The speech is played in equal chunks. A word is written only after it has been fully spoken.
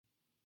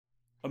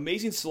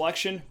Amazing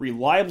selection,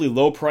 reliably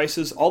low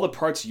prices, all the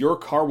parts your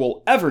car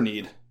will ever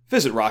need.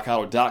 Visit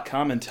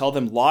rockauto.com and tell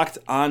them Locked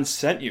On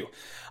sent you.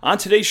 On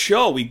today's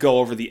show, we go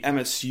over the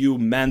MSU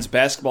men's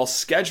basketball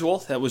schedule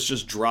that was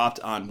just dropped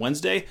on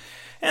Wednesday.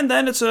 And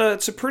then it's a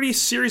pretty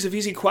series of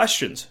easy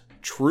questions.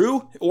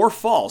 True or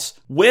false?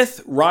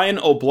 With Ryan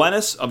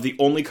O'Blennis of The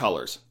Only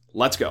Colors.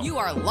 Let's go. You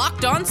are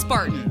Locked On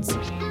Spartans,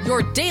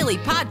 your daily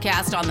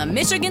podcast on the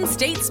Michigan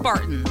State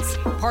Spartans.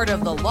 Part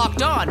of the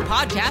Locked On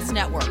Podcast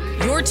Network,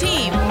 your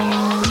team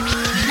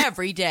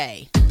every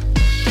day.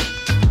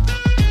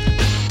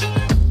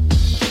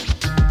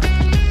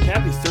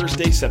 Happy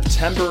Thursday,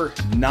 September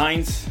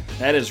 9th.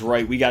 That is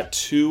right. We got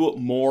 2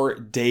 more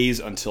days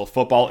until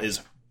football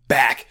is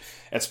back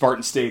at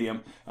Spartan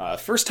Stadium.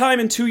 First time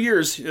in 2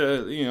 years.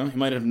 You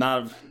might have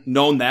not have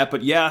known that,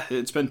 but yeah,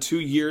 it's been 2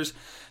 years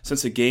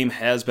since the game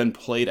has been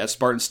played at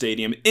Spartan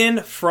Stadium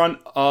in front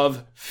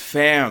of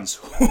fans.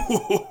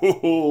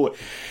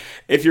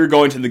 If you're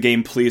going to the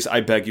game, please,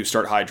 I beg you,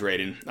 start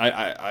hydrating.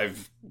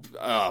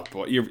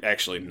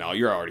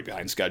 You're already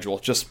behind schedule.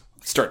 Just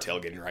start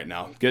tailgating right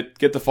now. Get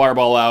the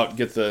Fireball out,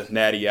 get the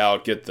Natty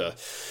out, get the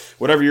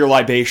whatever your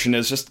libation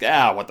is. Just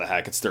what the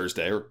heck? It's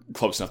Thursday or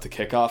close enough to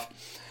kickoff.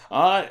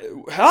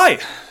 Hi,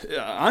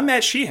 I'm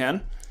Matt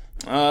Sheehan.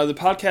 The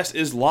podcast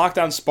is Locked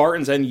On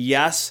Spartans, and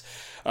yes,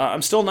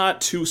 I'm still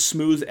not too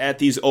smooth at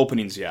these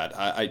openings yet.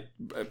 I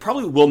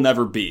probably will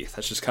never be.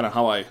 That's just kind of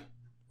how I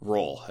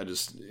roll. I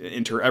just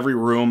enter every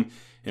room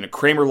in a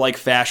Kramer-like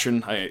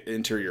fashion. I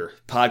enter your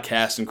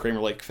podcast in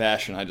Kramer-like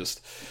fashion. I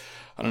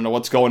don't know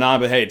what's going on,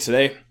 but hey,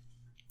 today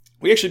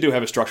we actually do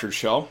have a structured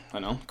show. I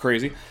know,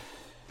 crazy.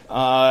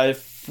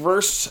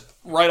 First,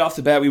 right off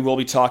the bat, we will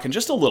be talking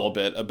just a little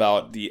bit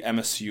about the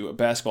MSU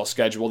basketball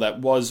schedule that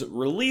was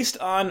released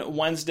on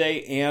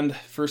Wednesday, and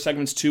for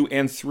segments 2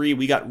 and 3,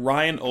 we got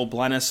Ryan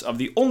O'Blennis of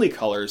The Only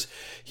Colors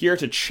here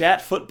to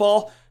chat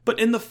football, but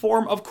in the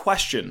form of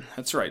question.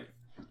 That's right.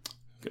 I'm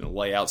going to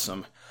lay out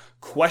some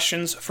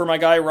questions for my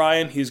guy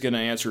Ryan. He's going to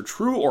answer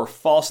true or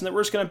false, and then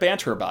we're just going to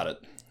banter about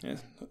it. Yeah,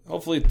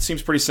 hopefully it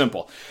seems pretty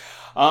simple.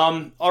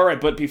 All right,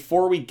 but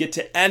before we get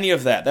to any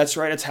of that, that's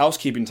right, it's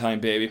housekeeping time,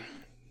 baby.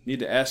 Need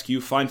to ask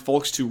you fine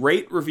folks to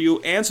rate, review,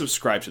 and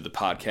subscribe to the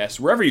podcast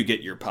wherever you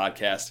get your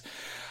podcast.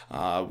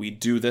 We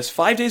do this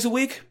 5 days a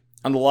week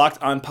on the Locked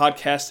On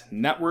Podcast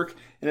Network.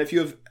 And if you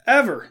have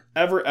ever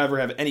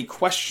have any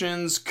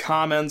questions,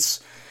 comments,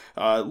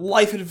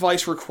 life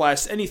advice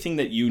requests, anything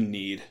that you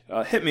need,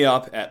 hit me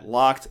up at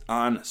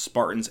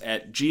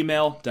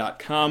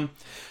lockedonspartans@gmail.com.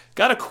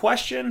 Got a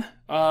question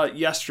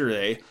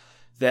yesterday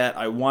that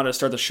I want to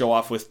start the show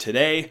off with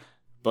today,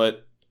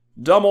 but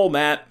dumb old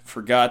Matt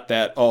forgot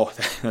that. Oh,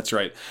 that's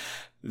right.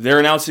 They're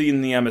announcing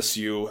the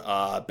MSU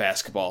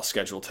basketball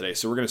schedule today,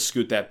 so we're going to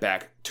scoot that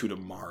back to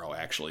tomorrow,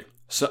 actually.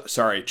 So,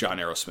 sorry, John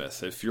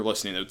Aerosmith. If you're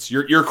listening, it's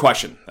your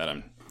question that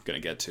I'm going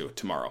to get to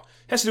tomorrow.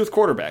 It has to do with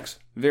quarterbacks.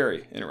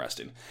 Very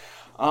interesting.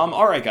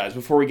 All right, guys,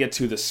 before we get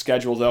to the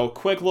schedule, though,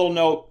 quick little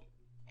note.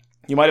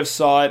 You might have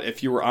saw it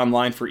if you were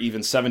online for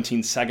even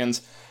 17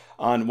 seconds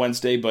on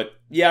Wednesday, but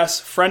yes,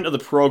 friend of the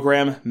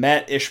program,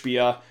 Matt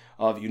Ishbia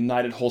of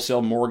United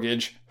Wholesale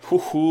Mortgage.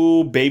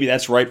 Whoo-hoo, baby,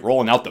 that's right,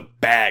 rolling out the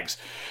bags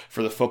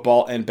for the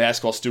football and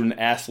basketball student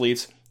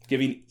athletes,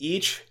 giving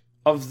each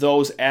of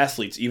those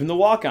athletes, even the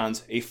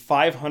walk-ons, a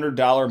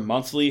 $500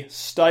 monthly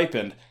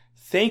stipend.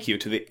 Thank you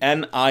to the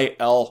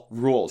NIL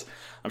rules.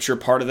 I'm sure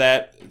part of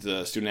that,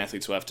 the student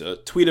athletes will have to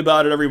tweet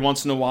about it every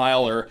once in a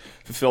while or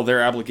fulfill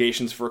their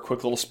obligations for a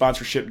quick little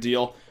sponsorship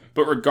deal.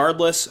 But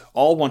regardless,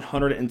 all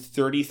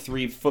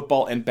 133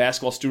 football and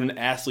basketball student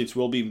athletes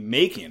will be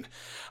making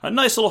a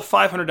nice little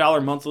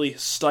 $500 monthly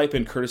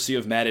stipend courtesy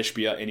of Matt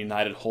Ishbia and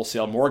United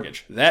Wholesale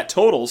Mortgage. That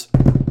totals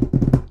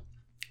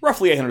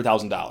roughly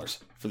 $800,000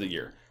 for the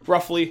year.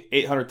 Roughly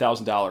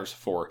 $800,000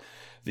 for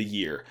the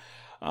year.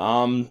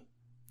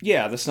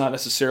 Yeah, that's not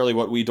necessarily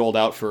what we doled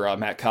out for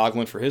Matt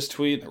Coughlin for his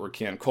tweet, or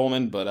Ken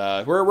Coleman,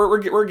 but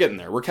we're getting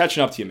there. We're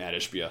catching up to you, Matt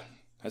Ishbia.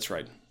 That's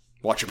right.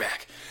 Watch your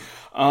back.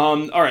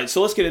 All right,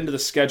 so let's get into the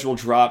schedule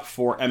drop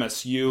for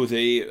MSU.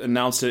 They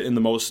announced it in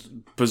the most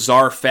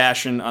bizarre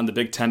fashion on the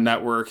Big Ten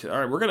Network. All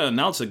right, we're going to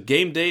announce a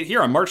game date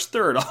here on March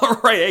 3rd.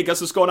 All right, hey,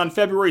 guess what's going on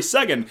February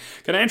 2nd?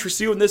 Can I interest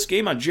you in this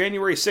game on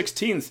January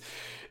 16th?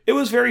 It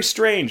was very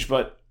strange,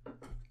 but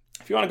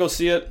if you want to go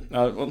see it,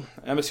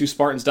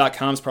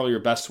 MSUSpartans.com is probably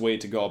your best way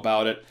to go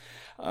about it.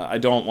 I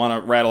don't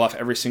want to rattle off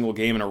every single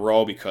game in a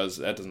row because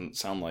that doesn't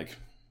sound like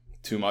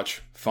too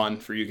much fun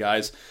for you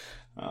guys.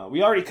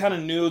 We already kind of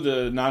knew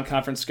the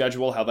non-conference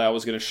schedule, how that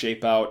was going to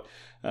shape out.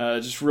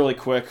 Just really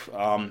quick,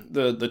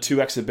 the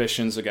 2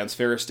 exhibitions against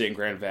Ferris State and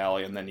Grand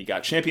Valley, and then you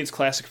got Champions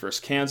Classic versus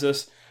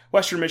Kansas,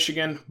 Western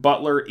Michigan,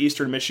 Butler,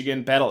 Eastern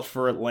Michigan, Battle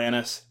for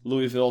Atlantis,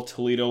 Louisville,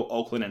 Toledo,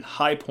 Oakland, and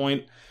High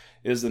Point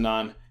is the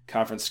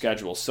non-conference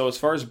schedule. So as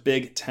far as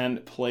Big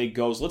Ten play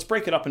goes, let's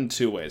break it up in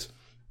 2 ways.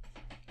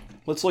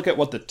 Let's look at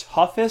what the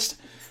toughest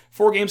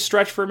 4-game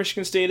stretch for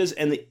Michigan State is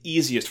and the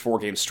easiest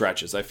 4-game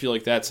stretch is. I feel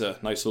like that's a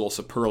nice little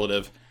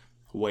superlative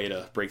way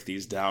to break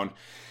these down.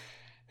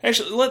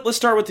 Actually, let's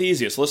start with the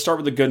easiest. Let's start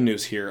with the good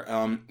news here.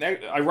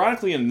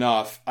 Ironically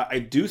enough, I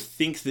do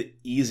think the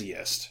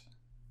easiest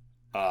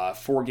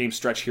 4-game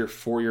stretch here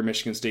for your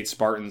Michigan State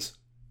Spartans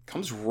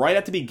comes right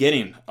at the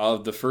beginning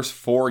of the first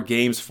 4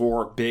 games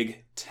for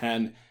Big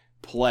Ten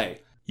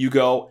play. You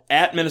go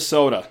at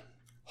Minnesota,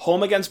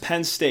 home against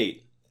Penn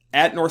State,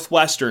 at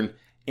Northwestern,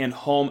 and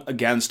home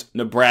against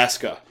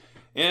Nebraska.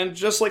 And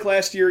just like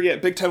last year, yeah,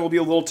 Big Ten will be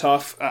a little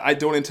tough. I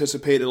don't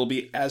anticipate it'll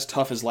be as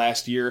tough as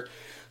last year.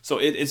 So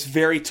it's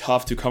very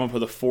tough to come up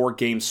with a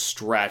 4-game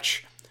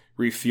stretch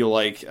where you feel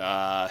like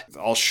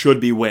all should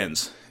be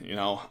wins.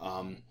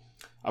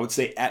 I would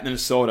say at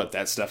Minnesota,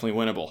 that's definitely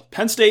winnable.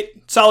 Penn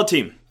State, solid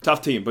team,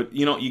 tough team. But,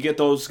 you get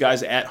those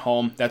guys at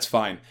home, that's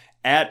fine.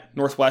 At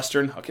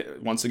Northwestern, okay,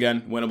 once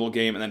again, winnable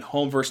game. And then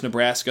home versus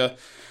Nebraska,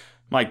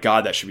 my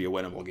God, that should be a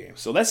winnable game.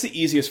 So that's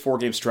the easiest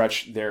 4-game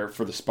stretch there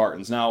for the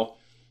Spartans. Now,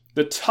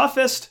 the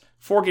toughest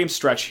 4-game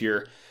stretch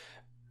here,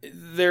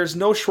 there's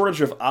no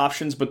shortage of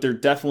options, but there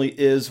definitely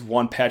is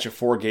one patch of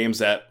 4 games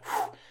that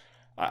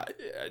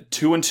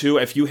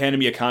 2-2. If you handed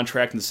me a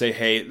contract and say,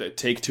 "Hey,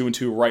 take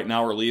 2-2 right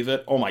now or leave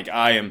it," oh my God,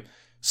 I am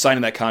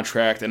signing that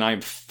contract and I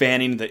am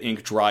fanning the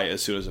ink dry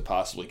as soon as it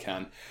possibly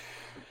can,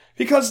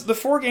 because the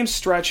 4-game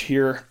stretch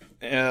here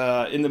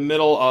in the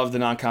middle of the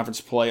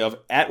non-conference play of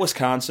at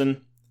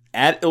Wisconsin,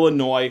 at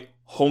Illinois,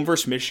 home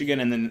versus Michigan,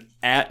 and then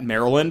at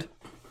Maryland.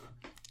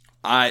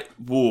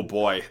 Oh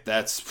boy,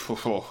 that's.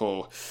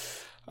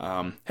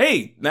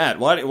 Hey, Matt,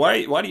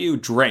 why do you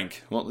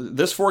drink? Well,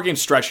 this 4-game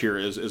stretch here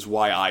is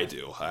why I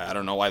do. I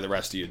don't know why the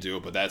rest of you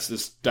do, but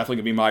this definitely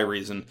going to be my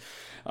reason.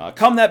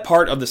 Come that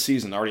part of the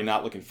season, already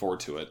not looking forward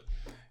to it.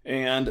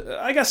 And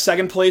I guess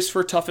second place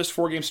for toughest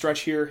 4-game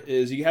stretch here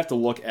is you have to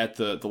look at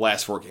the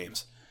last 4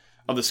 games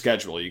of the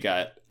schedule. You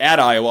got at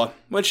Iowa,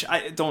 which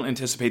I don't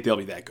anticipate they'll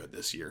be that good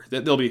this year.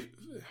 They'll be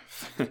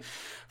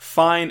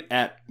fine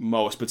at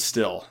most, but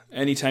still,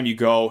 anytime you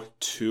go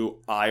to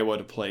Iowa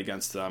to play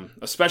against them,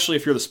 especially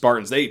if you're the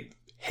Spartans, they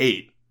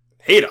hate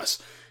us,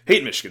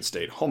 hate Michigan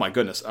State. Oh my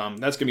goodness, that's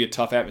going to be a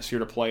tough atmosphere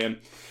to play in.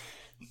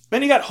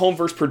 Then you got home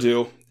versus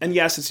Purdue, and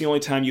yes, it's the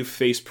only time you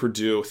face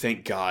Purdue,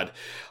 thank God,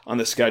 on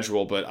the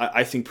schedule, but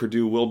I think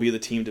Purdue will be the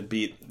team to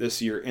beat this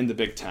year in the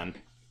Big Ten.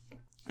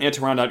 And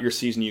to round out your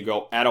season, you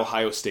go at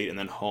Ohio State and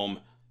then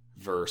home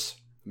versus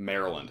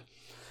Maryland.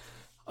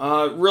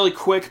 Really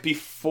quick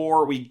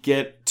before we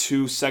get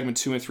to segment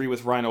 2 and 3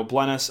 with Rhino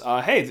Blennis,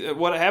 hey,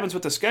 what happens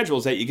with the schedule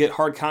is that you get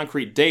hard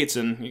concrete dates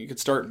and you can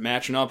start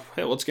matching up.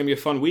 Hey, well, it's going to be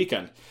a fun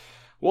weekend.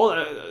 Well,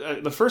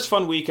 the first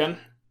fun weekend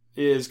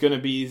is going to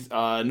be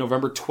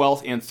November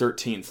 12th and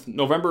 13th.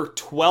 November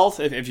 12th,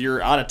 if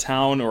you're out of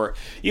town or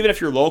even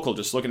if you're local,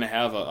 just looking to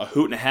have a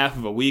hoot and a half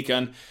of a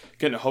weekend,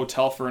 get in a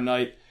hotel for a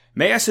night,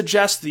 may I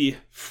suggest the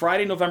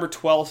Friday, November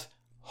 12th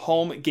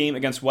home game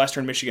against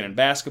Western Michigan in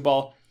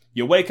basketball.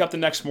 You wake up the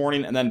next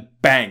morning, and then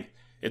bang,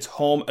 it's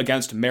home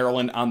against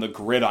Maryland on the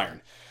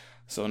gridiron.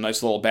 So a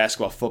nice little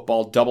basketball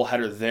football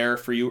doubleheader there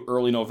for you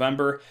early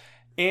November.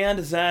 And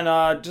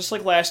then just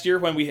like last year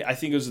when I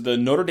think it was the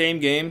Notre Dame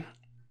game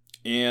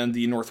and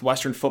the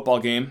Northwestern football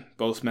game,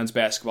 both men's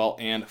basketball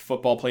and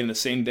football played in the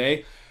same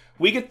day,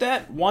 we get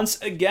that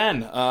once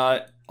again.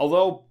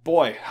 Although,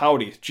 boy,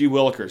 howdy, gee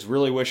willikers,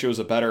 really wish it was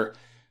a better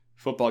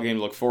football game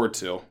to look forward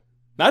to.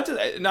 Not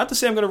to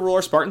say I'm going to rule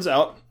our Spartans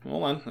out.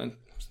 Hold on.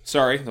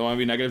 Sorry, don't want to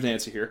be negative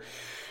Nancy here.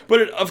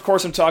 But of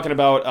course I'm talking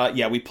about,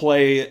 we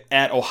play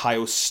at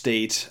Ohio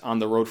State on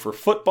the road for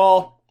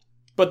football.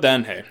 But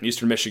then, hey,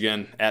 Eastern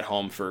Michigan at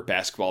home for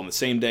basketball on the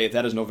same day.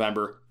 That is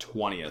November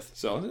 20th.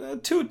 So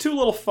two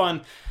little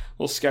fun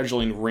little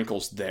scheduling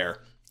wrinkles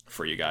there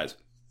for you guys.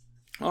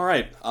 All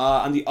right,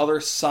 on the other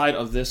side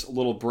of this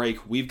little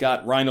break, we've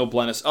got Rhino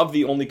Blennis of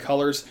The Only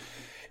Colors.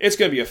 It's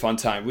going to be a fun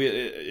time.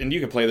 And you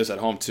can play this at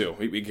home, too.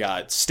 We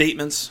got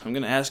statements. I'm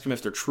going to ask them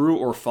if they're true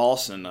or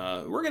false, and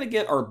we're going to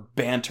get our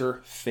banter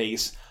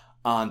face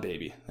on,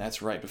 baby.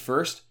 That's right. But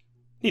first,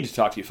 I need to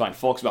talk to you fine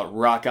folks about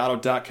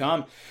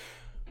RockAuto.com.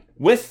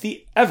 With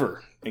the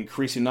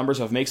ever-increasing numbers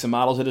of makes and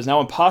models, it is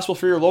now impossible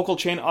for your local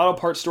chain auto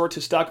parts store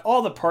to stock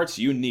all the parts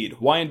you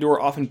need. Why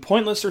endure often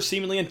pointless or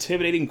seemingly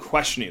intimidating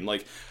questioning?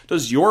 Like,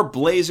 does your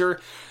Blazer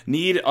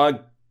need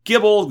a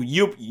Gibble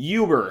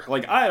Uber?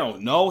 Like, I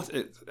don't know.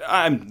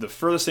 I'm the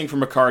furthest thing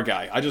from a car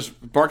guy. I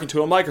just bark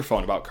into a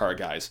microphone about car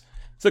guys.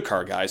 The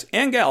car guys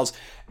and gals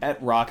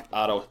at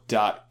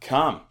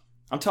rockauto.com.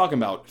 I'm talking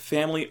about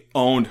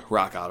family-owned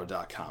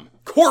rockauto.com.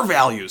 Core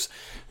values.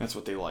 That's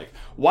what they like.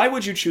 Why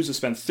would you choose to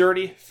spend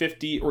 30,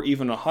 50, or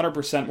even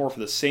 100% more for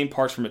the same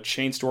parts from a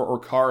chain store or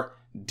car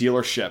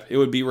dealership? It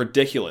would be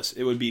ridiculous.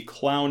 It would be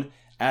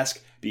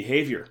clown-esque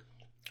behavior.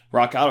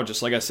 Rock Auto,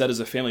 just like I said, is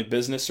a family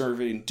business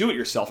serving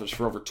do-it-yourselfers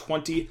for over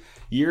 20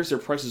 years. Their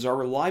prices are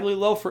reliably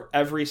low for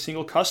every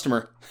single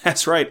customer.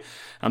 That's right.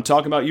 I'm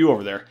talking about you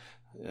over there.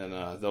 And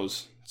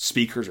those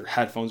speakers or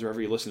headphones, wherever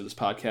you listen to this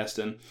podcast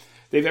in.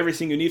 They have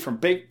everything you need from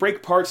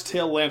brake parts,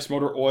 tail lamps,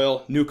 motor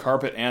oil, new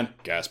carpet, and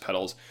gas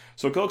pedals.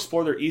 So go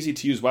explore their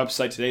easy-to-use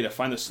website today to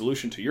find the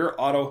solution to your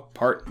auto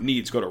part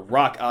needs. Go to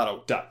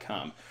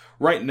rockauto.com.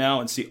 right now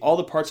and see all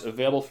the parts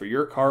available for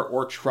your car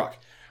or truck.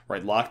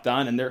 Right, Locked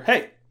On in there.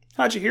 Hey,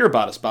 how'd you hear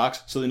about us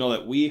box? So they know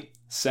that we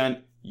sent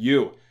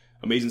you.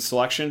 Amazing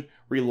selection,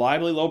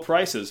 reliably low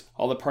prices,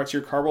 all the parts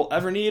your car will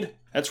ever need.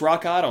 That's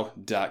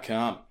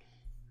rockauto.com.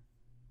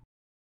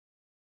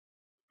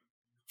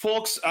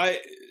 Folks, I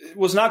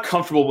was not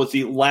comfortable with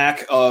the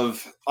lack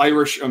of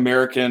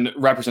Irish-American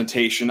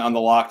representation on the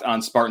Locked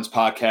On Spartans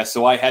podcast,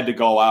 so I had to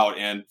go out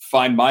and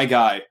find my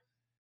guy,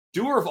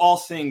 doer of all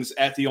things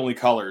at the Only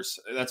Colors.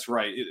 That's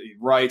right. He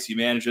writes, he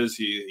manages,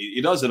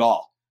 he does it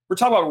all. We're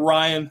talking about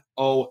Ryan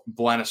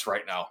O'Blennis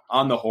right now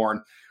on the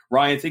horn.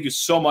 Ryan, thank you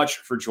so much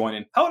for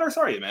joining. How on earth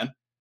are you, man?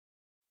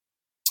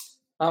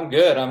 I'm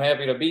good. I'm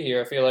happy to be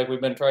here. I feel like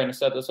we've been trying to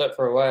set this up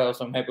for a while,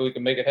 so I'm happy we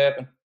can make it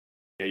happen.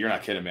 Yeah, you're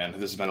not kidding, man.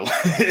 This has been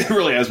it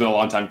really has been a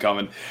long time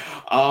coming.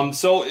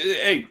 So,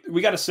 hey,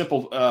 we got a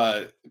simple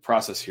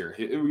process here.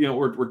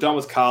 We're done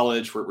with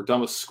college, we're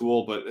done with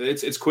school, but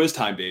it's quiz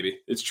time, baby.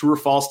 It's true or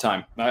false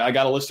time. I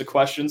got a list of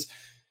questions.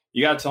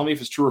 You got to tell me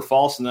if it's true or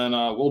false, and then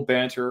we'll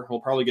banter.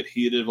 We'll probably get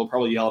heated. We'll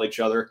probably yell at each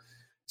other.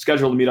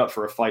 Scheduled to meet up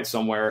for a fight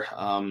somewhere.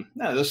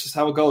 That's just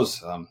how it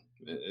goes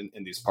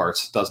in these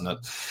parts, doesn't it?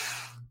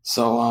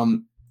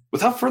 So,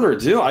 without further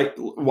ado,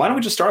 why don't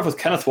we just start off with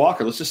Kenneth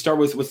Walker? Let's just start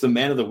with the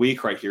man of the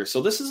week right here.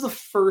 So this is the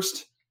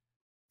first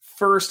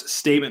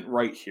statement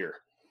right here.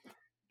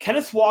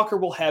 Kenneth Walker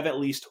will have at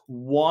least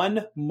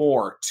one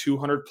more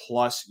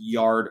 200-plus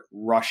yard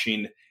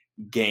rushing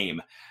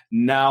game.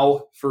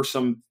 Now, for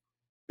some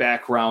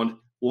background,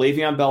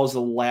 Le'Veon Bell is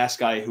the last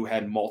guy who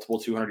had multiple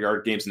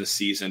 200-yard games in the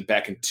season.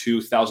 Back in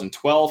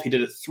 2012, he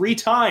did it 3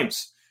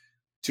 times.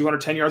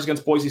 210 yards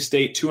against Boise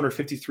State,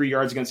 253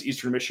 yards against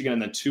Eastern Michigan,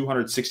 and then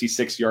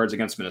 266 yards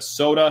against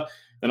Minnesota.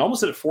 Then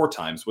almost did it 4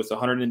 times with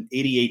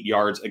 188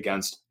 yards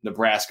against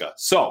Nebraska.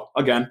 So,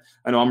 again,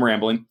 I know I'm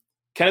rambling.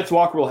 Kenneth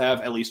Walker will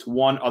have at least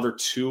one other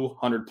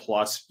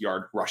 200-plus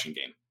yard rushing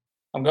game.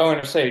 I'm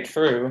going to say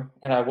true,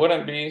 and I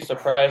wouldn't be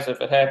surprised if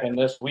it happened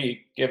this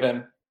week,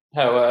 given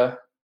how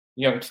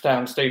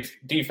Youngstown State's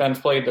defense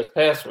played this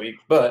past week,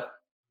 but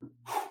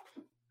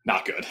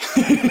not good.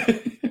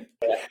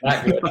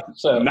 Not good.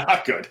 So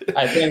not good.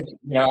 I think,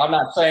 I'm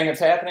not saying it's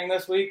happening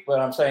this week, but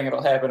I'm saying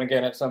it'll happen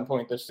again at some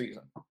point this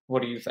season.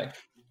 What do you think?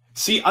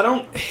 See, I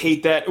don't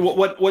hate that.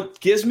 What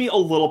gives me a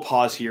little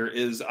pause here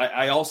is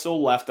I also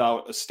left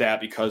out a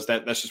stat because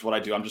that's just what I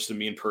do. I'm just a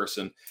mean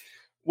person.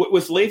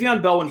 With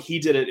Le'Veon Bell, when he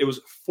did it, it was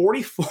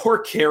 44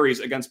 carries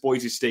against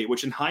Boise State,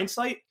 which in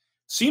hindsight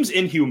seems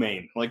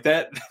inhumane. Like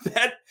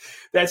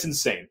that's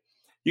insane.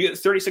 You get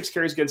 36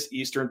 carries against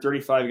Eastern,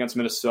 35 against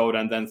Minnesota,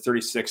 and then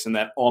 36 in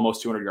that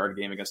almost 200-yard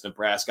game against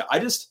Nebraska.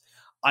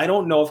 I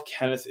don't know if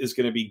Kenneth is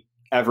going to be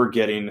ever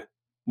getting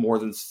more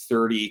than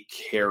 30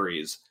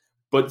 carries.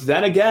 But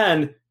then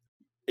again,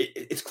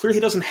 it's clear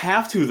he doesn't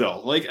have to, though,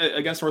 like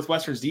against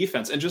Northwestern's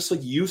defense. And just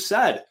like you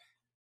said,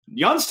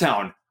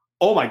 Youngstown,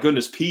 oh my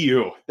goodness,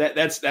 PU. No,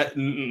 that's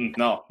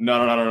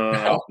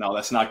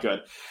not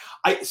good.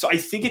 So I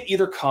think it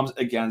either comes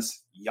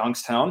against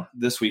Youngstown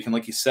this week, and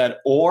like you said,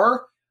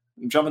 or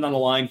I'm jumping on the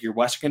line here.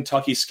 Western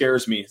Kentucky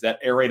scares me. That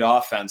air raid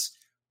offense,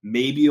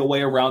 maybe a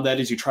way around that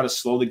is you try to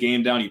slow the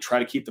game down. You try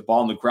to keep the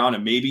ball on the ground,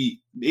 and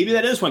maybe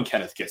that is when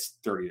Kenneth gets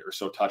 30 or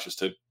so touches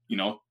to,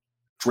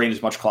 drain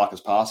as much clock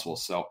as possible.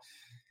 So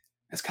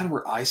that's kind of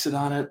where I sit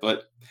on it.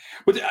 But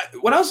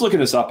when I was looking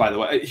this up, by the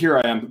way, here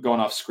I am going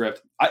off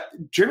script.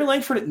 Jeremy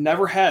Langford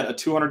never had a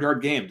 200-yard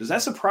game. Does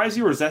that surprise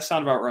you, or does that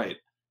sound about right?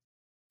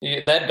 Yeah,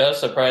 that does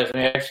surprise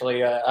me.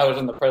 Actually, I was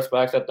in the press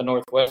box at the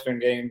Northwestern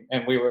game,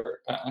 and we were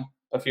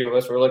a few of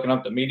us were looking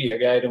up the media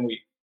guide, and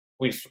we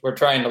were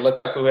trying to look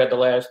up who had the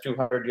last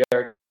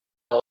 200-yard.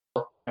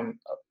 And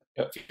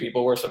a few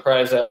people were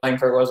surprised that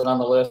Langford wasn't on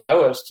the list. I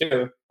was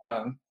too.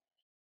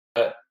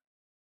 But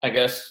I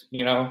guess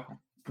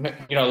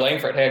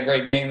Langford had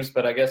great games,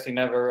 but I guess he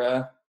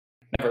never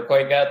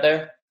quite got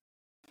there.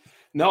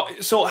 No.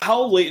 So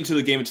how late into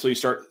the game until you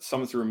start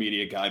thumbing through a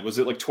media guide? Was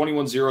it like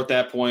 21-0 at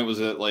that point? Was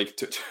it like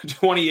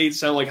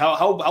 28-7? Like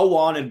how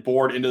long and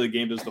bored into the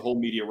game does the whole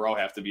media row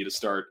have to be to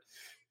start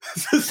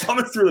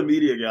thumbing through the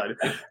media guide?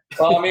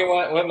 Well, I mean,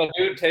 when the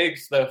dude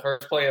takes the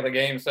first play of the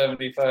game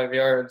 75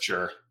 yards,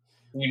 sure,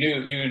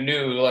 you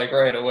knew like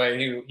right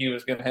away he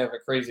was going to have a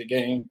crazy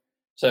game.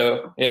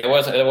 So it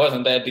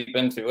wasn't that deep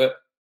into it.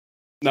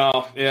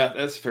 No, yeah,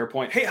 that's a fair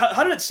point. Hey,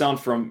 how did it sound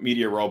from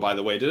Media Row, by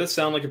the way? Did it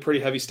sound like a pretty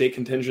heavy state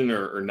contingent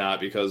or not?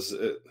 Because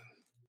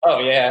oh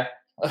yeah,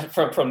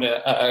 from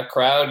the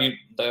crowd,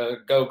 the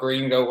 "Go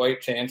Green, Go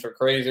White" chants were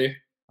crazy.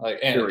 Like,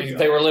 and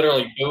they were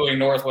literally booing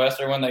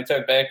Northwestern when they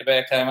took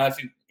back-to-back timeouts.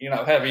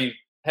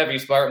 Heavy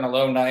Spartan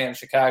alumni in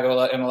Chicago,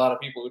 and a lot of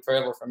people who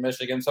travel from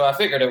Michigan. So I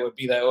figured it would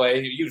be that way.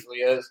 It usually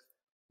is.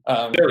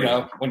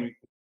 When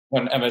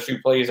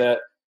MSU plays at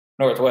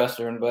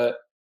Northwestern, but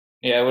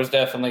yeah, it was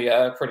definitely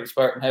pretty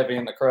Spartan heavy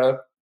in the crowd.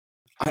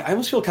 I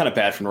almost feel kind of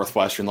bad for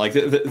Northwestern. Like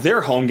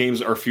their home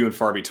games are few and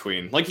far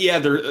between. Like, yeah,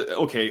 they're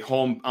okay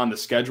home on the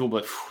schedule,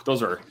 but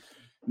those are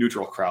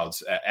neutral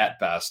crowds at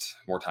best,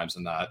 more times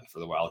than not for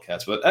the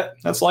Wildcats. But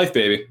that's life,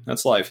 baby.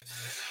 That's life.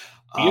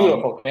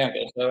 Beautiful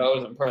campus, so I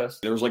was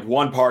impressed. There was like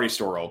one party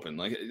store open.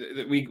 Like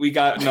we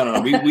got no.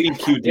 We need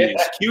QDs. Yeah.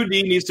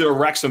 QD needs to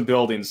erect some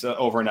buildings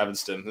over in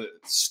Evanston.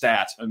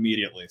 Stat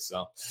immediately.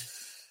 So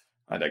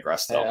I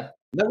digress though. Yeah.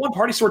 That one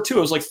party store too.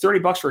 It was like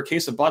 $30 for a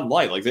case of Bud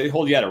Light. Like they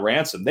hold you at a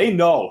ransom. They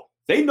know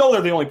they're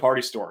the only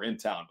party store in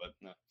town.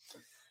 But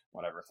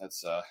whatever.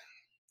 That's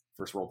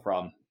first world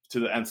problem to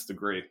the nth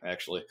degree.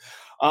 Actually,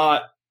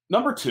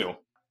 number 2.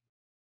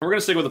 We're going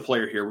to stick with a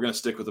player here. We're going to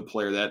stick with a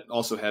player that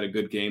also had a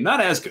good game.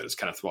 Not as good as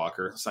Kenneth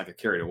Walker. Let's not get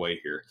carried away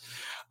here.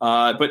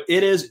 But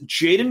it is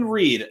Jayden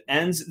Reed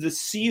ends the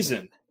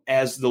season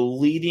as the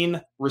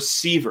leading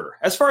receiver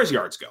as far as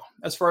yards go.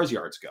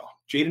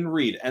 Jayden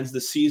Reed ends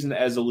the season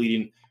as the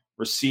leading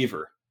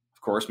receiver.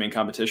 Of course, main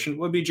competition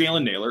would be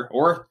Jalen Nailor.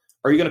 Or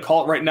are you going to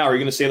call it right now? Are you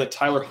going to say that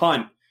Tyler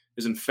Hunt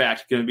is, in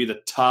fact, going to be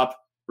the top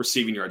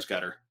receiving yards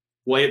getter?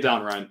 Lay it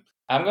down, Ryan.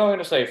 I'm going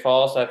to say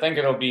false. I think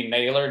it'll be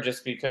Nailor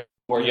just because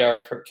more yards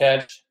per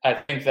catch. I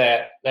think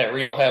that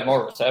Reed will have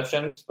more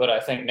receptions, but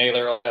I think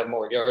Nailor will have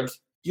more yards.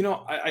 You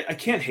know, I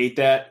can't hate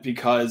that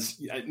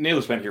because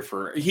Nailor's been here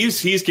for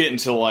he's getting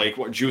to like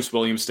what Juice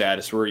Williams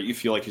status where you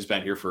feel like he's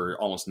been here for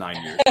almost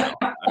 9 years now.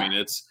 I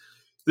mean,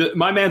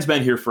 my man's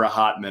been here for a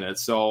hot minute.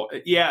 So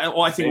yeah,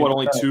 well, I think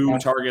only 2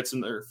 targets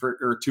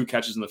or 2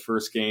 catches in the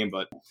first game,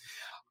 but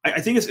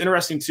I think it's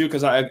interesting too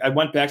because I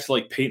went back to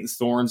like Peyton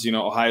Thorne's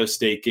Ohio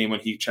State game when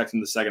he checked in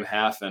the second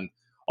half, and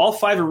all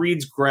 5 of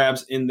Reed's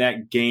grabs in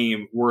that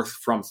game were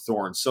from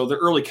Thorne. So the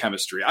early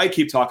chemistry. I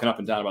keep talking up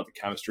and down about the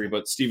chemistry,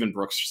 but Stephen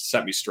Brooks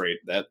set me straight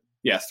that,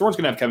 yeah, Thorne's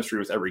going to have chemistry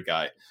with every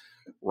guy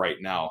right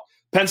now.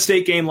 Penn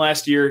State game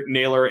last year,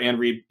 Nailor and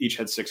Reed each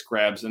had 6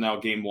 grabs, and now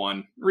game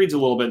 1, Reed's a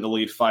little bit in the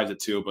lead,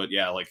 5-2. But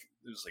yeah, like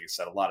I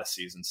said, a lot of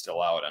season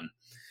still out. And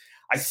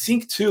I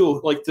think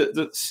too, like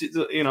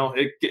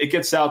it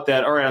gets out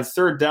that, all right, on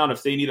third down,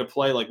 if they need a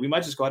play, like we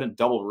might just go ahead and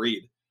double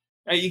Reed.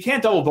 You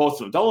can't double both of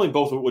them. Doubling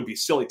both of them would be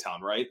silly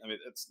town, right? I mean,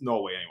 it's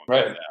no way anyone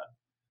would do that.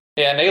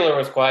 Yeah, Nailor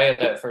was quiet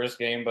that first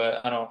game,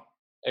 but I don't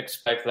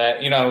expect that.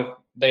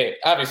 They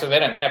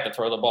didn't have to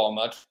throw the ball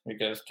much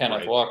because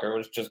Kenneth Walker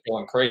was just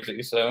going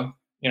crazy. So,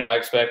 I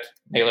expect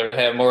Nailor to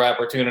have more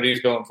opportunities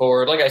going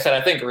forward. Like I said,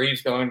 I think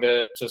Reed's going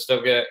to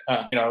still get,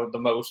 the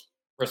most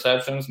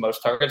receptions,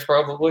 most targets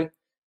probably.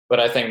 But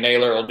I think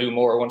Nailor will do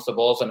more once the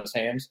ball's in his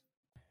hands.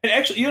 And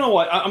actually, you know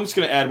what? I'm just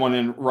going to add one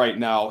in right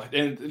now,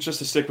 and just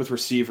to stick with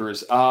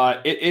receivers.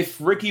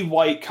 If Ricky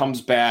White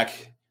comes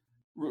back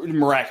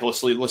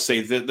miraculously, let's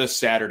say this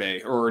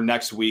Saturday or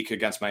next week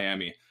against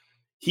Miami,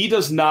 he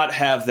does not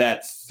have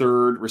that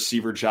third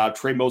receiver job.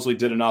 Trey Mosley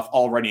did enough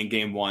already in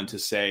game 1 to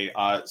say,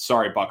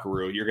 sorry,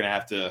 Buckaroo, you're going to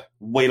have to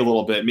wait a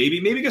little bit.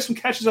 Maybe get some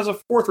catches as a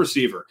 4th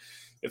receiver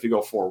if you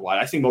go 4 wide.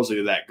 I think Mosley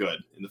did that good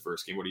in the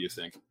first game. What do you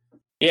think?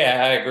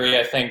 Yeah, I agree.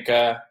 I think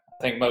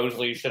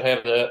Mosley should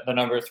have the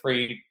number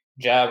 3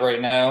 job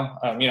right now.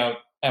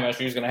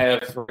 MSU is going to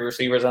have 3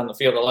 receivers on the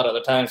field a lot of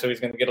the time, so he's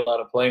going to get a lot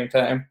of playing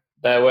time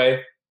that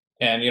way.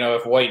 And,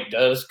 if White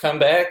does come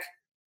back,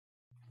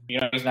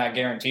 he's not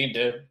guaranteed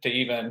to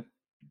even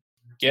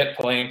get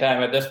playing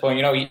time at this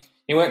point.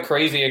 He went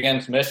crazy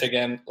against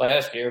Michigan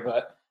last year,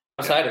 but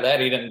outside of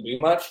that, he didn't do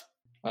much.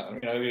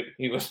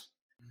 He was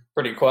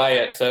pretty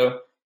quiet. So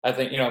I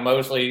think,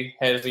 Mosley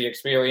has the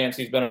experience.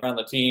 He's been around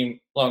the team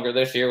longer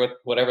this year with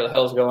whatever the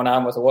hell's going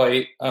on with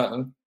White.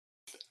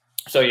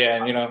 So, yeah,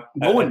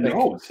 no one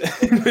knows.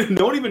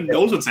 No one even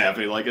knows what's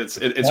happening. Like, it's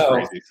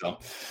crazy. So,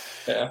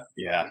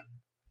 yeah.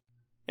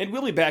 And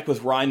we'll be back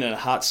with Ryan in a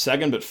hot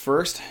second. But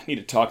first, I need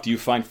to talk to you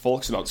fine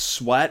folks about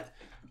Sweat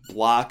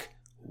Block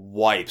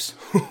Wipes.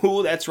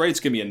 That's right. It's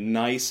going to be a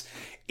nice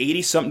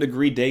 80-something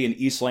degree day in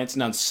East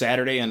Lansing on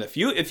Saturday. And if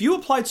you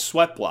applied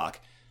Sweat Block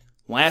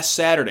last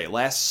Saturday,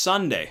 last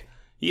Sunday,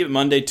 even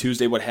Monday,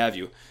 Tuesday, what have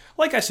you,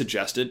 like I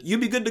suggested,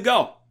 you'd be good to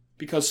go.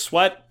 Because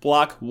Sweat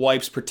Block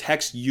Wipes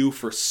protects you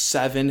for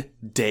 7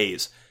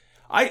 days.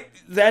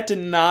 That did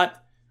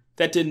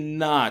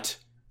not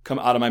come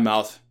out of my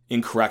mouth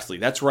incorrectly.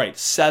 That's right.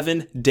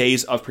 7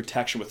 days of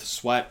protection with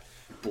Sweat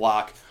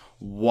Block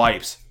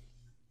Wipes.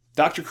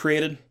 Doctor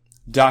created,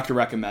 doctor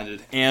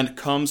recommended, and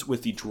comes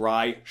with the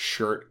dry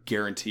shirt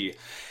guarantee.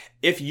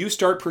 If you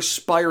start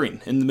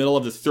perspiring in the middle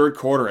of the third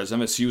quarter as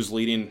MSU is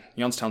leading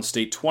Youngstown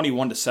State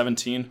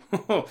 21-17,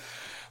 well,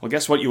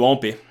 guess what? You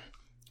won't be.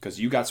 Because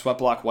you got Sweat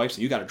Block Wipes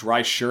and you got a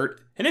dry shirt.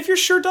 And if your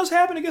shirt does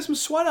happen to get some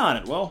sweat on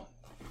it, well,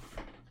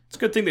 it's a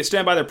good thing they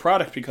stand by their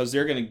product because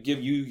they're going to give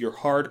you your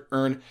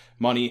hard-earned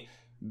money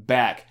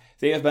back.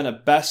 They have been a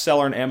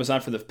bestseller on Amazon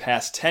for the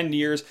past 10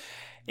 years,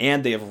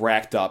 and they have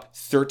racked up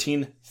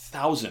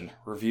 13,000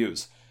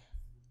 reviews.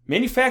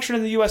 Manufactured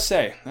in the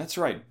USA. That's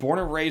right. Born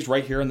and raised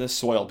right here in this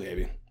soil,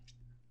 baby.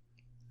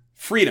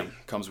 Freedom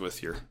comes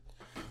with your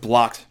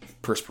blocked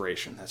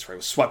perspiration. That's right.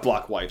 With Sweat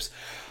Block Wipes.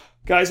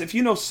 Guys, if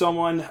you know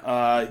someone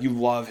you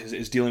love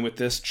is dealing with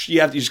this,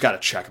 you just got to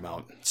check them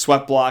out.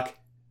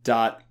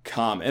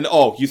 Sweatblock.com. And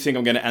you think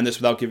I'm going to end this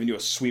without giving you a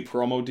sweet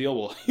promo deal?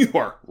 Well, you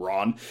are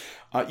wrong.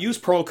 Use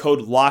promo code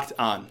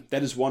LOCKEDON.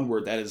 That is one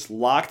word. That is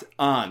locked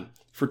on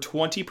for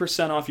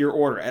 20% off your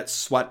order at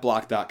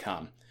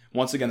sweatblock.com.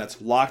 Once again,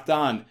 that's Locked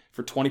On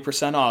for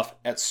 20% off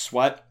at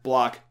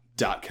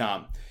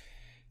sweatblock.com.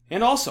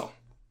 And also,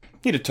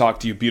 need to talk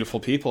to you beautiful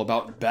people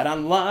about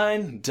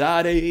betonline.ag.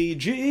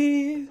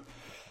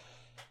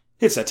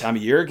 It's that time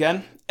of year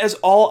again, as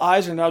all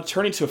eyes are now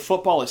turning to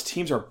football as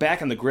teams are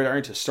back on the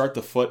gridiron to start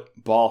the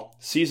football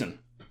season.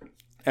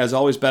 As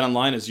always,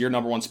 BetOnline is your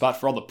number one spot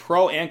for all the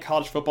pro and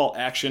college football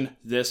action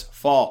this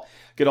fall.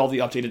 Get all the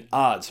updated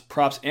odds,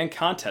 props, and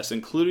contests,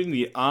 including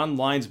the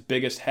online's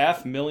biggest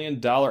 $500,000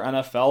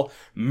 NFL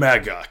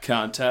mega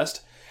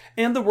contest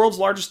and the world's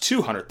largest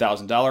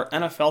 $200,000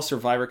 NFL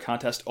Survivor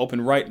contest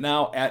open right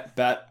now at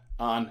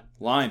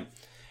BetOnline.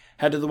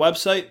 Head to the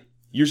website,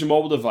 use your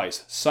mobile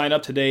device, sign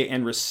up today,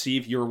 and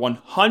receive your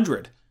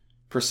 100%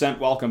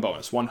 welcome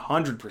bonus.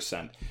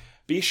 100%.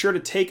 Be sure to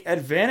take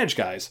advantage,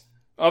 guys,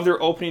 of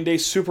their opening day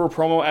super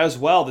promo as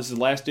well. This is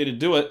the last day to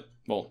do it.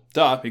 Well,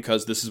 duh,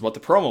 because this is what the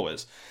promo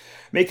is.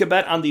 Make a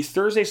bet on the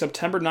Thursday,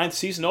 September 9th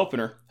season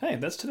opener. Hey,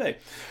 that's today.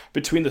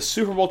 Between the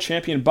Super Bowl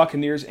champion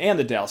Buccaneers and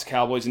the Dallas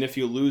Cowboys. And if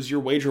you lose, your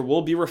wager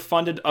will be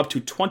refunded up to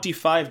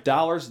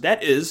 $25.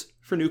 That is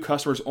for new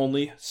customers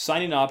only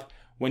signing up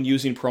when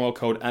using promo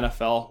code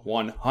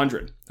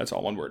NFL100. That's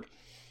all one word.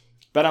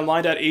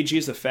 BetOnline.ag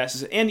is the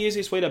fastest and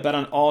easiest way to bet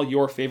on all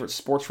your favorite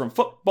sports, from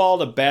football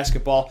to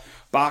basketball,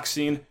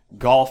 boxing,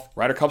 golf.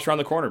 Ryder Cup's around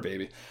the corner,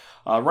 baby.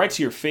 Right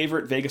to your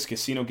favorite Vegas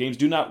casino games.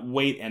 Do not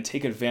wait and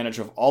take advantage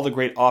of all the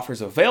great offers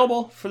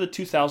available for the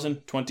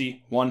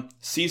 2021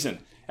 season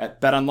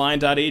at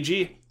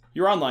BetOnline.ag,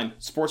 your online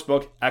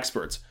sportsbook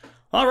experts.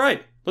 All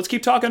right, let's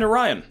keep talking to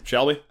Ryan,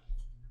 shall we?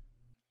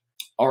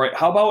 All right,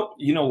 how about,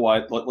 you know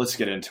what, let's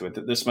get into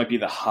it. This might be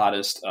the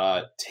hottest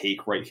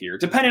take right here,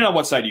 depending on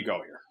what side you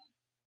go here.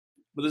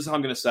 But this is how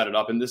I'm going to set it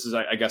up, and this is,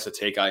 I guess, a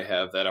take I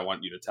have that I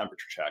want you to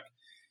temperature check.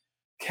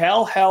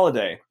 Cal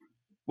Haladay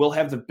will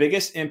have the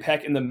biggest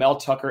impact in the Mel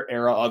Tucker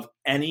era of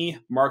any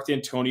Mark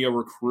D'Antonio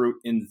recruit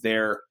in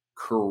their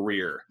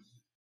career.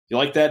 You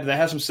like that? Did that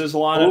have some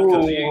sizzle on it?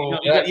 Ooh,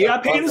 You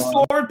got Payton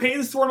Thorne.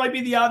 Payton Thorne might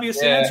be the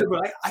obvious answer,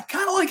 but I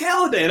kind of like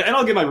Haladay, and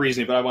I'll give my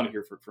reasoning, but I want to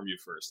hear from you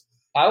first.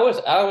 I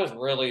was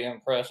really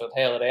impressed with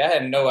Haladay. I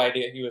had no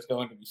idea he was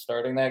going to be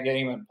starting that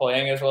game and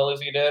playing as well as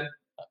he did.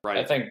 Right.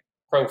 I think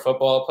Pro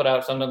Football put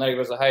out something that he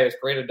was the highest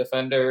graded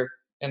defender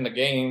in the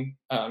game.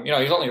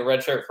 He's only a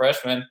redshirt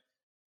freshman.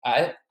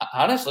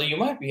 Honestly, you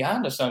might be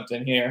onto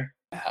something here.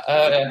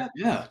 I'm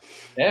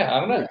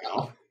gonna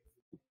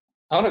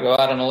go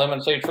out on a limb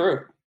and say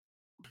true.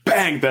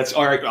 Bang! That's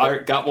all right. All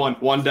right, got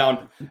one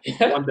down.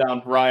 One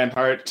down, Ryan.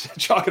 All right,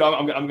 chalk it up.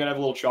 I'm gonna have a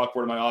little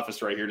chalkboard in my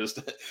office right here. Just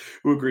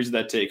who agrees with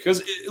that take?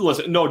 Because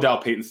listen, no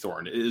doubt Payton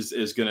Thorne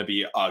is gonna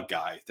be a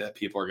guy that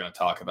people are gonna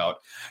talk about.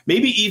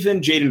 Maybe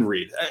even Jaden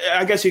Reed.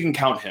 I guess you can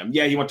count him.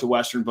 Yeah, he went to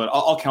Western, but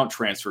I'll count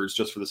transfers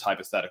just for this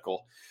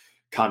hypothetical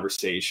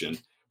conversation.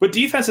 But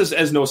defense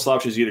is no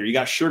slouches either. You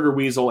got Sugar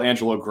Weasel,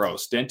 Angelo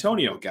Gross,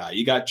 D'Antonio guy.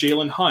 You got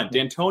Jalen Hunt,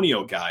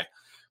 D'Antonio guy.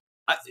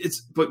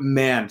 But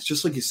man,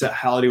 just like you said,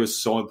 Haladay was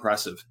so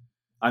impressive.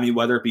 I mean,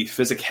 whether it be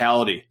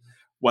physicality,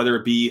 whether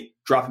it be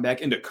dropping back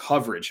into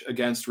coverage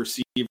against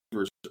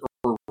receivers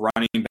or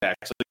running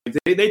backs.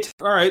 They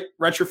all right,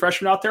 redshirt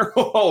freshman out there.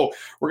 Oh,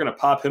 we're gonna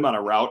pop him on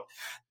a route.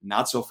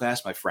 Not so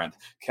fast, my friend.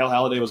 Cal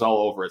Haladay was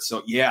all over it.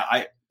 So yeah,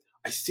 I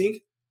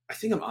think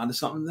I'm onto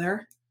something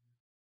there.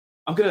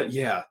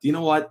 You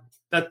know what?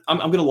 I'm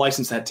going to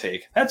license that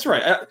take. That's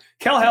right.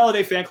 Cal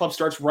Haladay fan club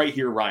starts right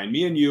here, Ryan.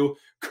 Me and you,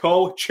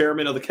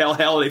 co-chairman of the Cal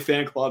Haladay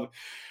fan club.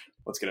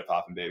 Let's get it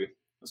popping, baby.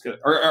 Let's get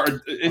it.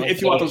 Or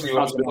if you want those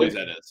responsibilities,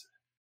 that is.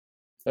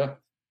 Yeah.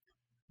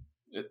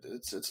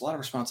 It's a lot of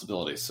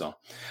responsibility. So,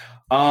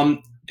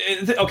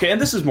 okay,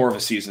 and this is more of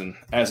a season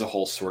as a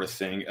whole sort of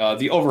thing.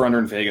 The over-under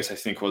in Vegas, I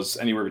think, was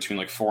anywhere between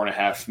like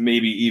 4.5,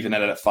 maybe even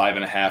at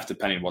 5.5,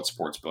 depending on what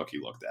sports book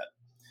you looked at.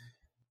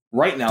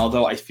 Right now,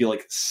 though, I feel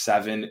like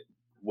 7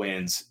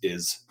 wins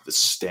is the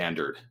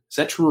standard. Is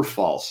that true or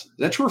false? Is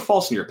that true or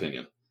false in your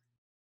opinion?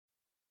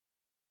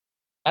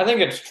 I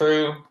think it's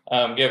true,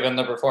 given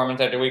the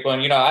performance after week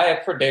 1. I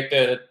had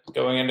predicted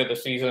going into the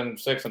season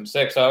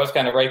 6-6, so I was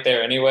kind of right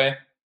there anyway.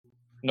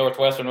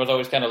 Northwestern was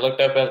always kind of looked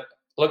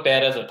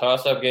at as a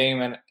toss-up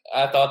game, and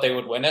I thought they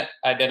would win it.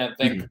 I didn't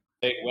think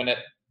they'd win it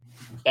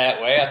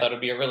that way. I thought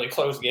it'd be a really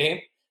close game.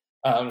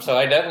 So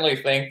I definitely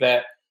think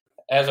that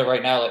as of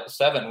right now,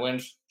 7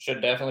 wins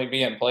should definitely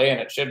be in play, and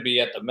it should be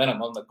at the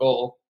minimum the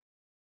goal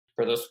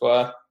for the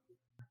squad.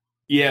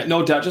 Yeah,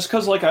 no doubt. Just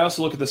because, I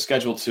also look at the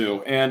schedule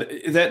too, and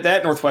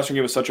that Northwestern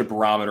game was such a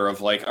barometer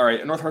of all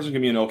right, Northwestern's gonna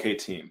be an okay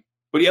team,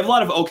 but you have a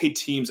lot of okay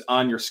teams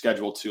on your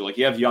schedule too.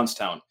 You have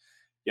Youngstown,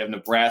 you have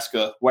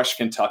Nebraska, West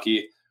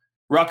Kentucky,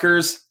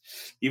 Rutgers,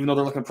 even though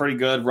they're looking pretty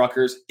good.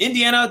 Rutgers,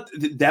 Indiana,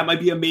 that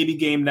might be a maybe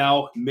game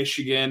now.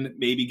 Michigan,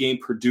 maybe game.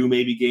 Purdue,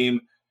 maybe game.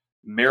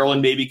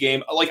 Maryland, maybe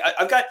game.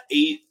 I've got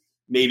 8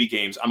 maybe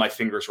games on my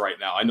fingers right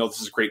now. I know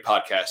this is a great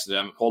podcast, and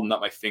I'm holding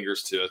up my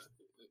fingers to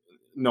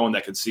no one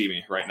that can see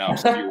me right now,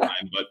 except you,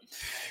 Ryan. But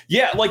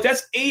yeah,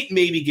 that's 8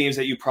 maybe games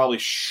that you probably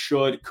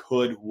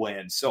could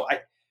win. So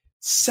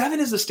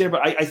 7 is the standard,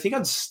 but I think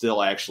I'd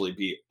still actually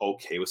be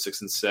okay with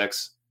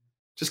 6-6.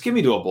 Just give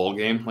me to a bowl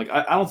game. Like,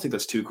 I don't think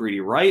that's too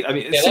greedy, right? I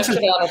mean, Yeah, that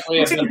should honestly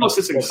have been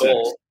the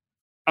goal.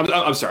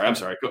 I'm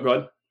sorry. Go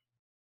ahead.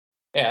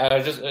 Yeah, I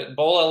was just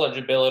bowl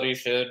eligibility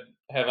should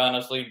have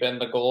honestly been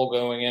the goal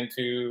going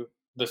into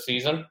the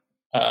season.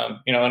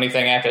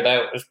 Anything after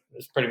that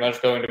is pretty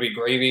much going to be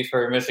gravy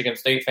for Michigan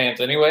State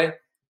fans anyway.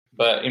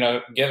 But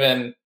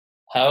given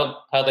how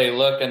they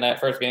looked in that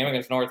first game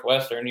against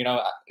Northwestern,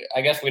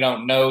 I guess we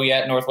don't know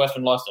yet.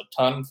 Northwestern lost a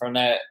ton from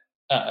that,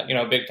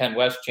 Big Ten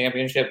West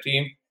championship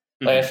team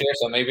last year.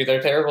 So maybe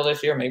they're terrible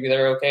this year. Maybe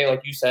they're okay.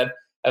 Like you said,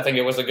 I think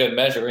it was a good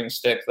measuring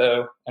stick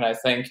though. And I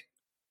think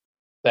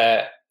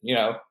that,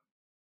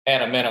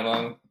 at a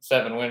minimum,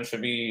 7 wins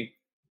should be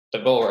the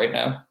goal right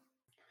now.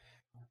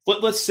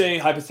 Let's say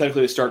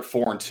hypothetically they start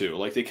 4-2,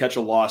 like they catch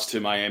a loss to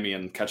Miami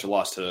and catch a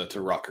loss to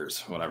Rutgers,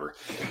 whatever.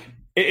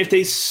 If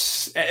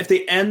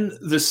they end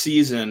the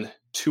season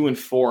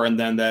 2-4, and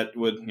then that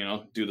would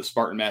do the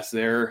Spartan math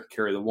there,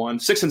 carry the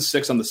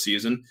 6-6 on the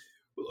season.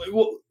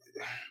 Well,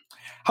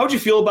 how would you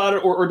feel about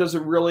it, or does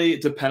it really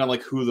depend on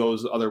like who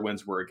those other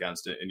wins were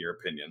against, in your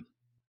opinion?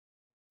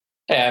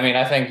 Yeah, I mean,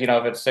 I think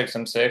if it's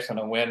 6-6 and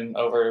a win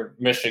over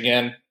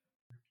Michigan.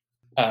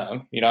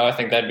 I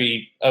think that'd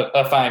be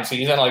a fine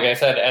season. Like I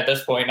said, at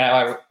this point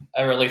now,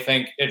 I really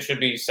think it should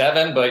be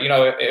 7. But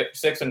if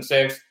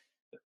 6-6,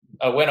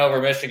 a win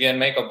over Michigan,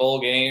 make a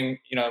bowl game,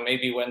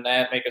 maybe win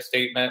that, make a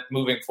statement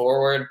moving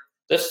forward.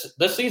 This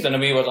season to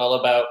me was all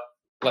about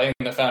laying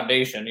the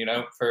foundation.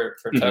 For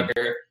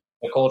Tucker,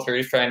 the culture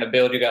he's trying to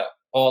build. You got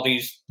all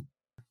these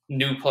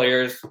new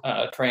players,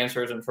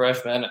 transfers, and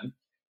freshmen, and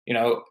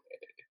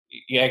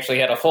you actually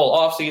had a full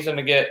off season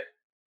to get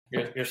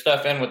your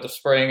stuff in with the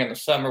spring and the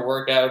summer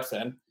workouts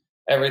and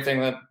everything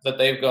that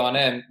they've gone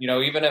in.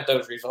 Even if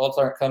those results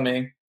aren't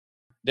coming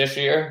this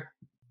year,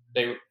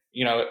 they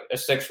a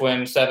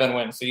 6-win,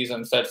 7-win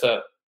season sets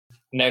up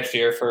next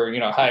year for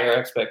higher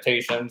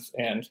expectations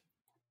and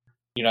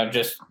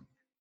just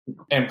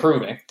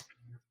improving.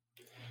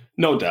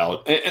 No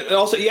doubt. And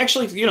also,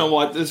 actually,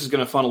 this is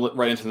going to funnel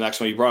right into the next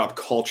one. You brought up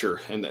culture,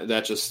 and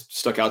that just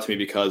stuck out to me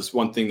because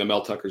one thing that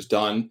Mel Tucker's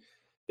done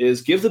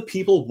is give the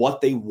people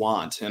what they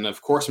want. And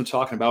of course, I'm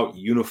talking about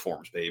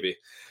uniforms, baby.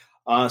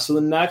 So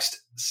the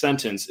next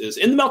sentence is,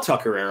 in the Mel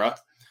Tucker era,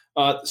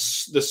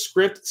 the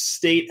Script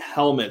State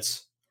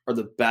helmets are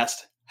the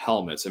best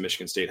helmets that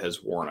Michigan State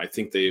has worn. I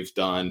think they've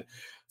done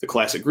the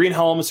classic green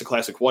helmets, the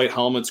classic white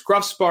helmets,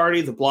 Gruff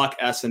Sparty, the Block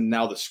S, and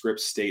now the Script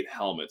State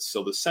helmets.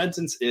 So the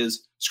sentence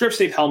is, Script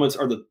State helmets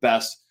are the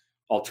best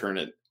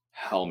alternate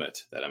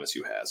helmet that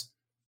MSU has.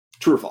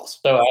 True or false?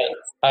 So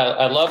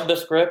I love the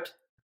Script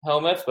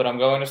helmets, but I'm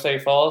going to say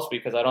false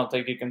because I don't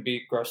think you can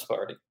beat Gruff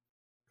Sparty.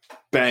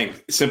 Bang.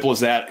 Simple as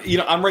that.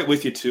 I'm right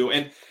with you too.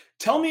 And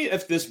tell me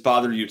if this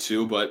bothered you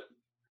too, but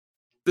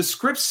the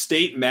Script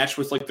State match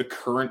with like the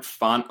current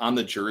font on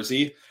the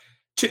jersey,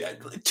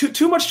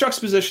 too much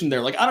juxtaposition there.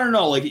 Like, I don't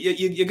know, like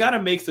you got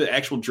to make the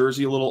actual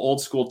jersey a little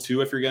old school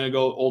too if you're going to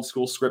go old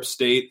school Script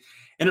State.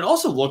 And it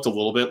also looked a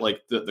little bit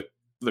like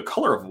the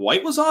color of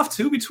white was off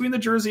too between the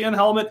jersey and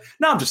helmet.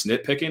 Now I'm just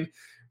nitpicking,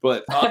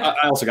 but I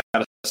also got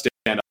to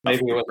stand up.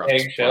 Maybe with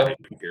eggshell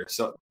here.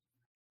 So,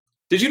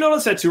 did you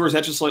notice that too, or is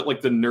that just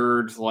like the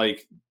nerd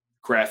like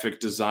graphic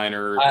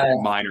designer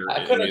minor?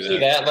 I couldn't see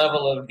that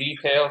level of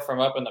detail from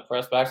up in the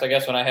press box. I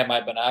guess when I had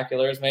my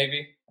binoculars,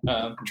 maybe.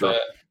 Sure.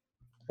 But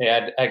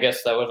yeah, I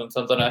guess that wasn't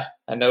something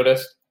I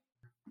noticed.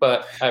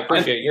 But I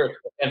appreciate your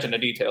attention to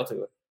detail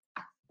to it.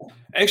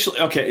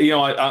 Actually, okay,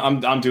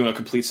 I'm doing a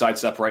complete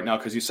sidestep right now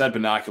because you said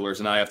binoculars,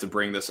 and I have to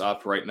bring this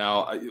up right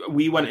now.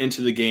 We went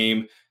into the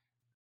game.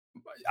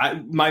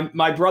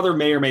 My brother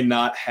may or may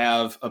not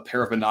have a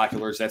pair of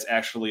binoculars that's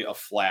actually a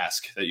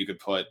flask that you could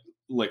put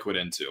liquid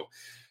into.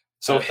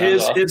 So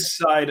his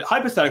side,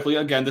 hypothetically,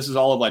 again, this is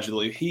all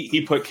allegedly,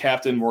 he put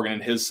Captain Morgan in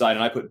his side,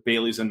 and I put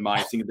Bailey's in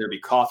mine, thinking there'd be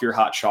coffee or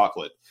hot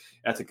chocolate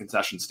at the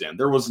concession stand.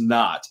 There was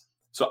not.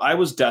 So I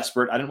was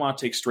desperate. I didn't want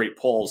to take straight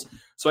pulls.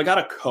 So I got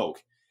a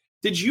Coke.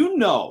 Did you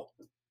know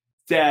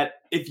that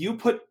if you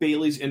put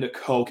Bailey's into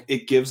Coke,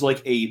 it gives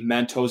like a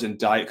Mentos and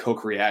Diet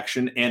Coke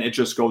reaction, and it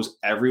just goes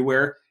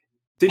everywhere?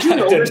 Did you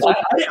know this?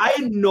 I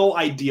had no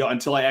idea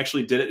until I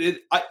actually did it.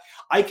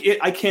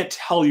 I can't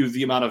tell you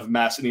the amount of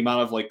mess and the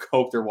amount of like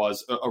Coke there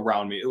was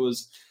around me. It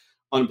was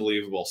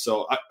unbelievable.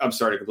 So I'm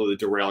sorry to completely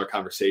derail our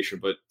conversation,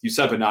 but you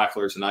said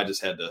binoculars, and I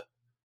just had to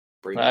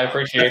bring that up. I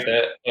appreciate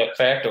that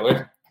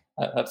factoid.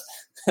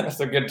 That's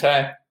a good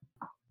time.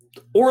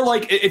 Or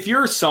like if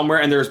you're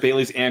somewhere and there's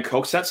Bailey's and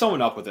Coke, set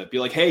someone up with it. Be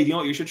like, hey, you know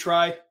what you should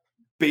try?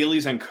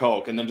 Bailey's and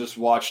Coke, and then just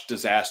watch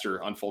disaster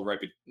unfold right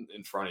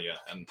in front of you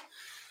and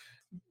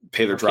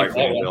pay their dry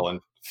cleaning bill and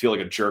feel like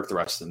a jerk the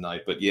rest of the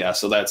night. But yeah,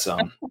 so that's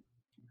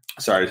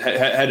sorry,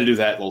 had to do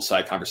that little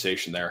side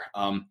conversation there.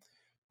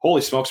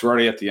 Holy smokes, we're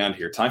already at the end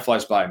here. Time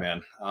flies by,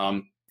 man.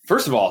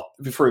 First of all,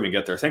 before we even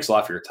get there, thanks a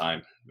lot for your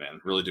time,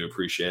 man. Really do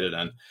appreciate it.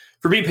 And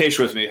for being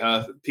patient with me,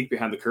 peek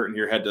behind the curtain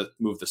here, had to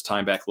move this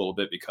time back a little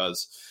bit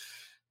because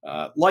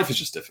life is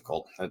just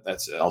difficult.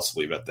 That's it. I'll just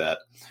leave it at that.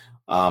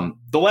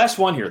 The last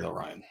one here, though,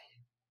 Ryan.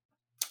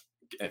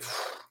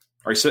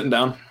 Are you sitting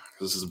down?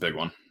 This is a big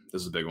one.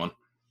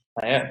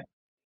 I am.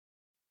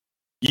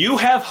 You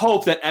have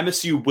hope that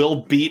MSU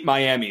will beat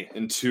Miami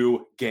in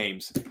 2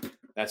 games.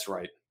 That's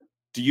right.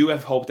 Do you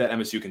have hope that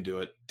MSU can do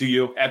it? Do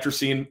you, after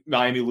seeing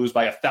Miami lose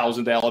by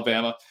 1,000 to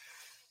Alabama?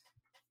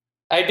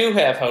 I do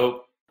have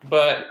hope,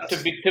 but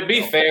yes. to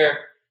be fair,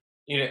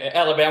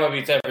 Alabama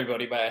beats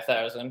everybody by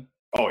 1,000.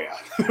 Oh yeah.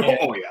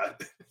 Oh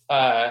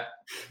yeah.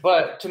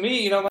 But to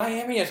me,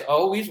 Miami is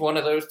always one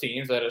of those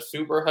teams that is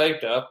super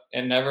hyped up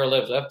and never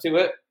lives up to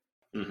it.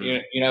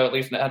 Mm-hmm. At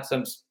least not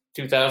since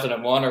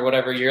 2001 or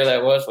whatever year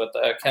that was with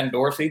Ken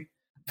Dorsey.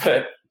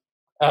 But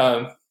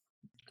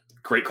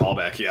great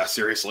callback. Yeah,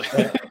 seriously.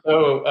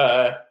 So,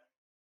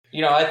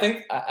 I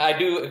think I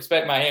do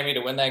expect Miami to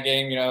win that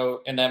game,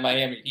 in that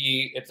Miami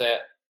Heat. It's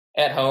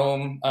at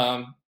home.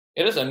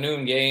 It is a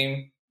noon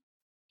game,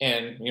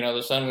 and,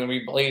 the sun's going to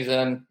be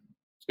blazing.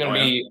 It's going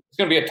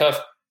to be a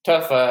tough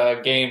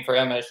game for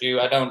MSU.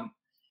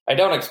 I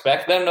don't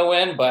expect them to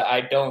win, but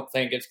I don't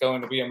think it's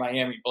going to be a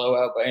Miami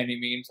blowout by any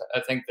means.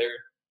 I think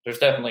there's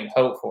definitely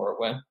hope for a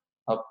win.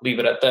 I'll leave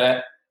it at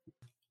that.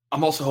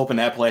 I'm also hoping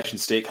Appalachian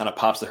State kind of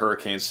pops the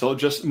Hurricanes. So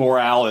just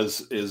morale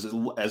is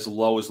as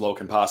low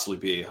can possibly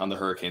be on the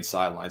Hurricane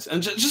sidelines.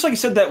 And just like you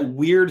said, that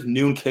weird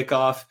noon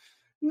kickoff,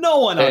 no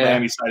one on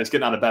Miami's side is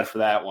getting out of bed for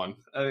that one.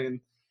 I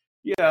mean,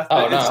 yeah,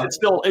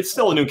 it's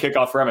still a noon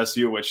kickoff for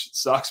MSU, which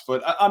sucks,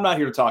 but I'm not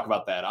here to talk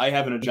about that. I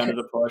have an agenda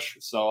to push.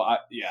 So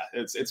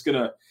it's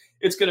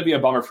gonna be a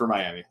bummer for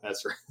Miami.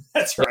 That's right.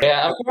 That's right.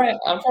 Yeah,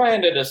 I'm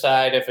trying to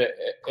decide if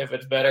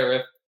it's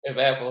better if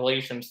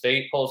Appalachian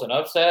State pulls an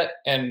upset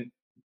and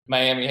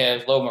Miami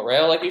has low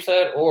morale, like you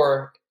said,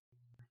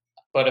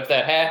 but if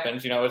that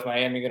happens, is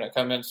Miami going to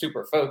come in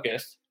super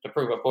focused to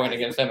prove a point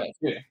against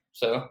MSU?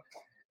 So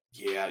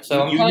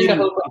I'm kind of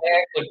hoping they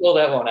actually pull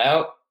that one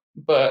out,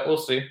 but we'll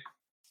see.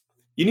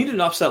 You need an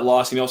upset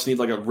loss. You also need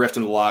like a rift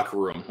in the locker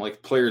room,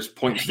 like players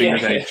pointing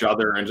fingers at each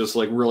other and just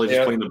like really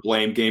just playing the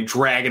blame game,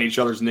 dragging each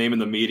other's name in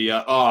the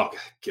media. Oh,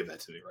 give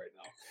that to me right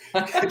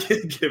now.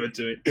 Give it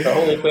to me. The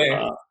whole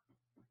thing.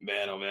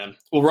 Man, oh man.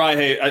 Well, Ryan,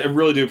 hey, I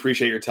really do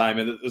appreciate your time,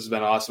 and this has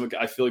been awesome.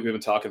 I feel like we've been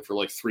talking for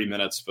like 3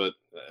 minutes, but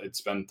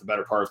it's been the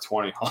better part of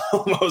 20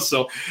 almost.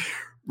 So,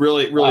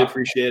 really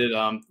appreciate it.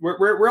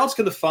 Where else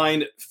can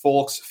the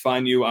folks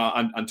find you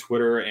on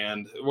Twitter,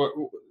 and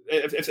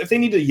if they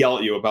need to yell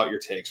at you about your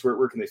takes,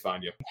 where can they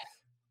find you?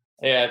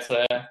 Yeah, it's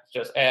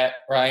just at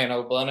Ryan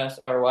Obleness,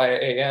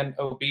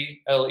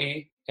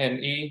 RyanObleness,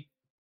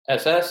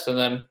 and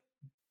then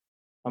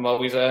I'm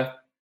always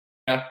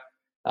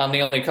on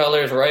The Only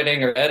Colors,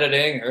 writing or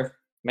editing or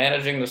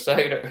managing the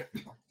site or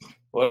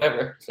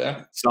whatever.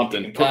 So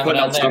something. Putting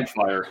out some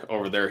fire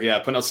over there. Yeah,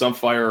 putting out some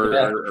fire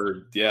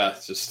or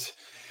it's just,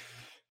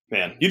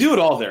 man, you do it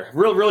all there.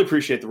 Really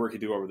appreciate the work you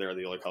do over there at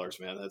The Only Colors,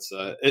 man. That's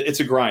it's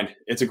a grind.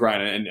 It's a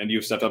grind, and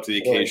you've stepped up to the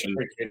occasion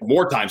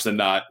more times than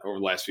not over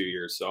the last few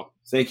years. So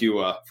thank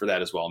you for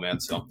that as well, man.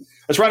 So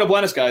that's Ryan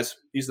Obleness, guys.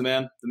 He's the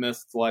man, the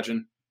myth, the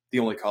legend, The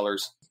Only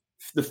Colors,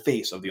 the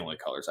face of The Only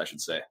Colors, I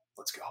should say.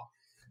 Let's go.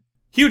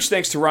 Huge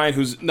thanks to Ryan,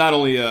 who's not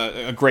only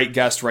a great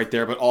guest right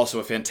there, but also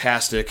a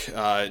fantastic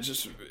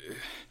just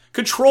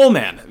control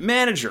man,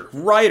 manager,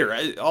 writer,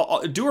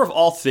 doer of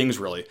all things,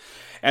 really,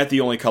 at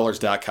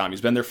theonlycolors.com.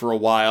 He's been there for a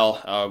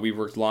while. We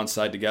worked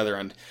alongside together,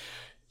 and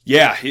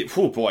yeah,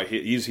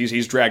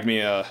 he's dragged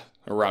me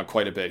around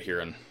quite a bit here,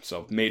 and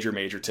so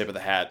major tip of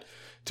the hat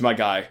to my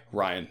guy,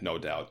 Ryan, no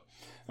doubt.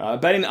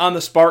 Betting on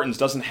the Spartans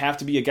doesn't have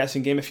to be a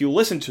guessing game if you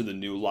listen to the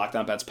new Locked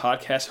On Bets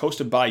podcast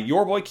hosted by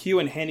your boy Q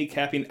and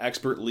handicapping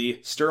expert Lee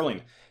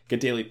Sterling. Get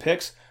daily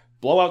picks,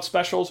 blowout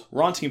specials,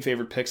 Ron team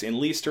favorite picks, and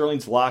Lee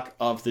Sterling's lock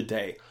of the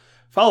day.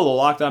 Follow the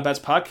Locked On Bets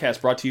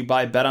podcast brought to you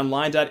by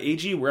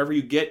betonline.ag wherever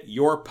you get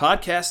your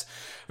podcasts.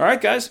 All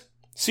right, guys,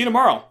 see you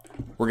tomorrow.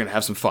 We're going to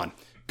have some fun.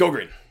 Go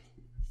Green.